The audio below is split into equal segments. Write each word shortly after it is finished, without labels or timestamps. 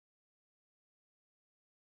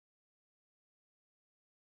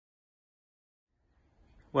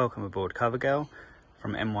Welcome aboard Covergirl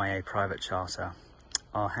from NYA Private Charter,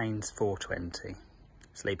 our Haines 420,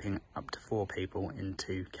 sleeping up to 4 people in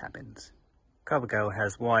 2 cabins. Covergirl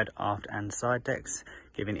has wide aft and side decks,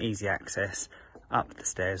 giving easy access up the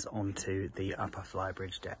stairs onto the upper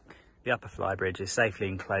flybridge deck. The upper flybridge is safely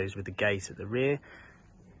enclosed with the gate at the rear,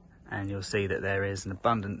 and you'll see that there is an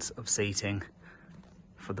abundance of seating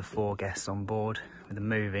for the 4 guests on board, with a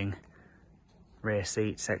moving rear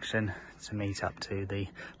seat section to meet up to the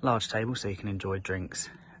large table so you can enjoy drinks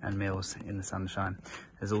and meals in the sunshine.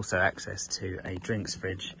 There's also access to a drinks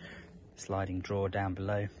fridge, sliding drawer down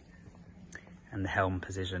below, and the helm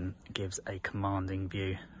position gives a commanding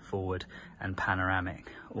view forward and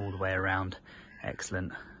panoramic all the way around.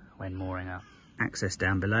 Excellent when mooring up. Access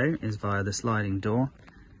down below is via the sliding door,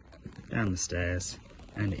 down the stairs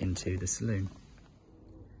and into the saloon.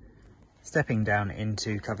 Stepping down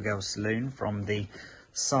into Covergirl's saloon from the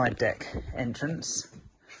side deck entrance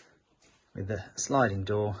with the sliding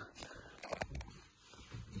door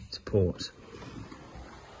to port.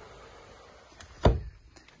 The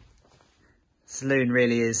saloon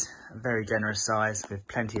really is a very generous size, with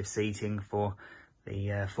plenty of seating for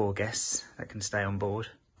the 4 guests that can stay on board.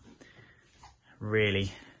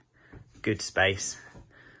 Really good space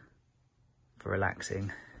for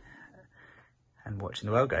relaxing and watching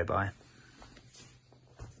the world go by.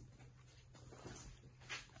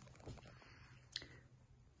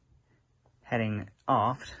 Heading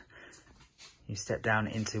aft, you step down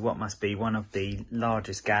into what must be one of the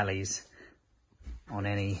largest galleys on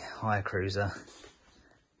any hire cruiser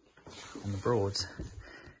on the Broads,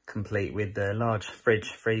 complete with the large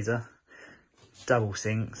fridge freezer, double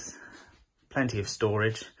sinks, plenty of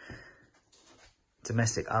storage,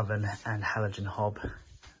 domestic oven and halogen hob,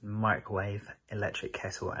 microwave, electric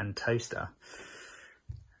kettle and toaster.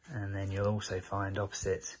 And then you'll also find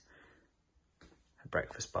opposite a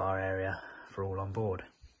breakfast bar area for all on board.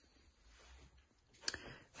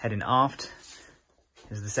 Heading aft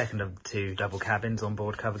is the second of the 2 double cabins on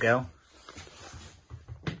board Covergirl.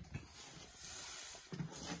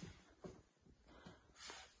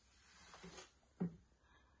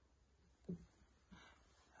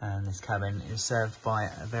 And this cabin is served by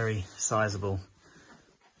a very sizable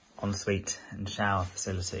ensuite and shower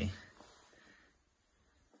facility.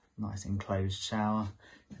 Nice enclosed shower,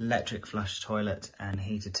 electric flush toilet and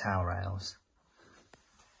heated towel rails.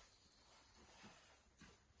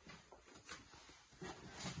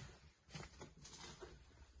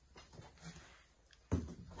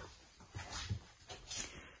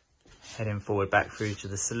 Heading forward back through to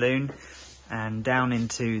the saloon and down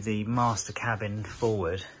into the master cabin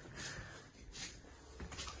forward.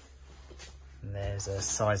 And there's a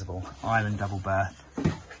sizable island double berth.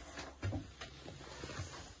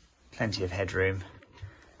 Plenty of headroom,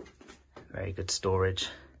 very good storage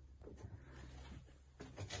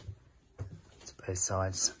to both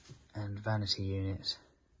sides, and vanity unit.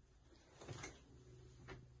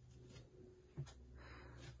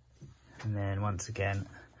 And then once again,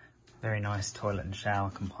 very nice toilet and shower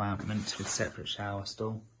compartment with separate shower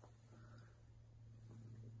stall.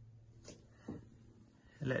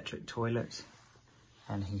 Electric toilet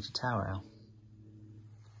and heated towel rail.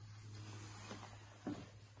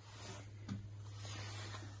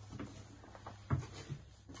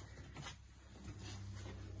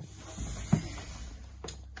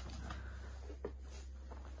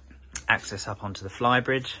 Access up onto the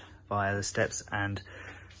flybridge via the steps and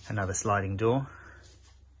another sliding door.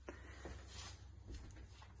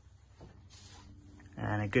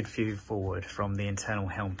 And a good view forward from the internal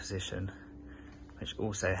helm position, which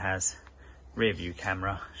also has rear view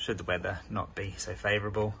camera should the weather not be so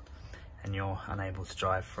favourable and you're unable to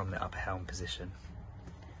drive from the upper helm position.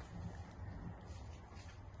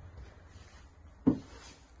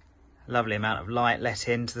 Lovely amount of light let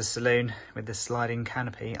into the saloon with the sliding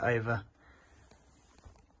canopy over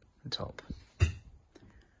the top.